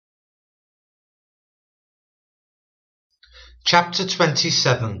Chapter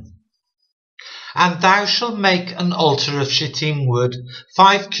 27. And thou shalt make an altar of shittim wood,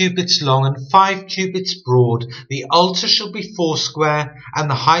 5 cubits long and 5 cubits broad. The altar shall be foursquare, and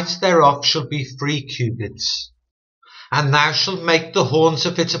the height thereof shall be 3 cubits. And thou shalt make the horns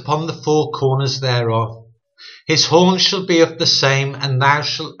of it upon the 4 corners thereof. His horns shall be of the same, and thou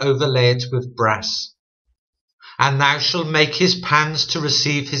shalt overlay it with brass. And thou shalt make his pans to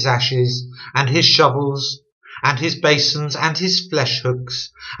receive his ashes, and his shovels, and his basins, and his flesh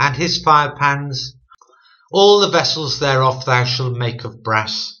hooks, and his firepans. All the vessels thereof thou shalt make of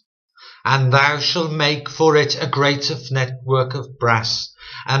brass. And thou shalt make for it a grate of network of brass,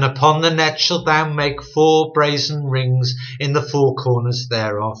 and upon the net shalt thou make 4 brazen rings in the 4 corners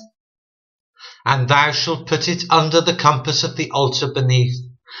thereof. And thou shalt put it under the compass of the altar beneath,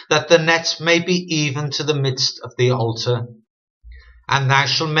 that the net may be even to the midst of the altar. And thou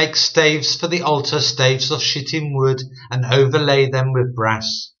shalt make staves for the altar, staves of shittim wood, and overlay them with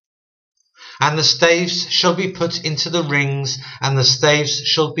brass. And the staves shall be put into the rings, and the staves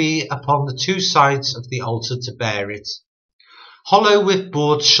shall be upon the 2 sides of the altar to bear it. Hollow with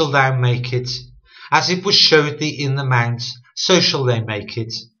boards shall thou make it, as it was showed thee in the mount, so shall they make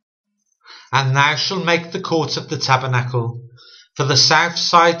it. And thou shalt make the court of the tabernacle. For the south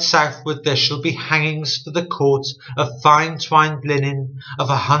side southward there shall be hangings for the court of fine twined linen of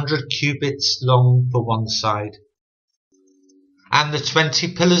 100 cubits long for one side. And the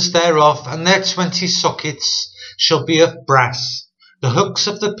 20 pillars thereof and their 20 sockets shall be of brass. The hooks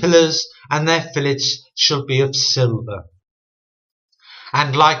of the pillars and their fillets shall be of silver.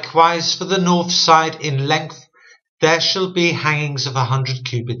 And likewise for the north side in length there shall be hangings of 100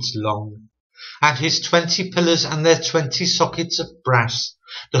 cubits long. And his 20 pillars and their 20 sockets of brass,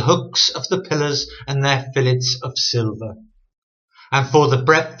 the hooks of the pillars and their fillets of silver. And for the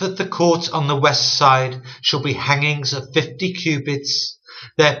breadth of the court on the west side shall be hangings of 50 cubits,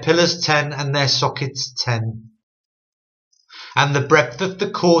 their pillars 10 and their sockets 10. And the breadth of the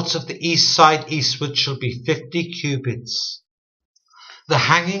court of the east side eastward shall be 50 cubits. The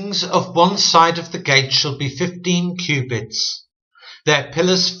hangings of one side of the gate shall be 15 cubits. Their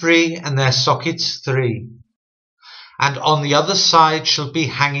pillars 3 and their sockets 3. And on the other side shall be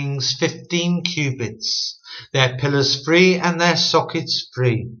hangings 15 cubits, their pillars 3 and their sockets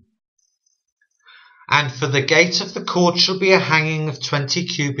 3. And for the gate of the court shall be a hanging of 20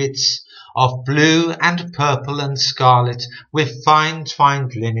 cubits, of blue and purple and scarlet, with fine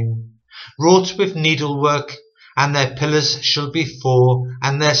twined linen, wrought with needlework, and their pillars shall be 4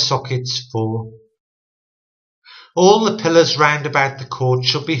 and their sockets 4. All the pillars round about the court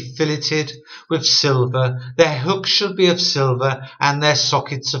shall be filleted with silver, their hooks shall be of silver, and their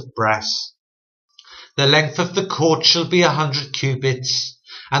sockets of brass. The length of the court shall be 100 cubits,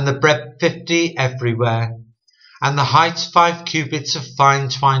 and the breadth 50 everywhere, and the height 5 cubits of fine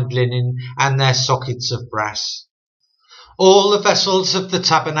twined linen, and their sockets of brass. All the vessels of the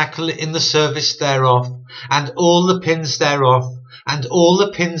tabernacle in the service thereof, and all the pins thereof, and all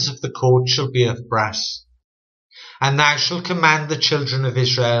the pins of the court shall be of brass. And thou shalt command the children of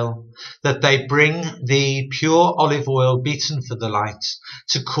Israel that they bring thee pure olive oil beaten for the light,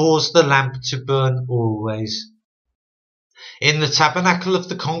 to cause the lamp to burn always. In the tabernacle of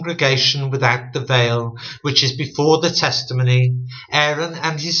the congregation without the veil, which is before the testimony, Aaron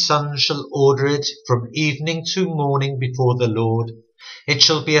and his sons shall order it from evening to morning before the Lord. It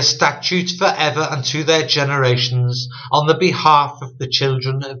shall be a statute for ever unto their generations on the behalf of the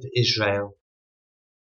children of Israel.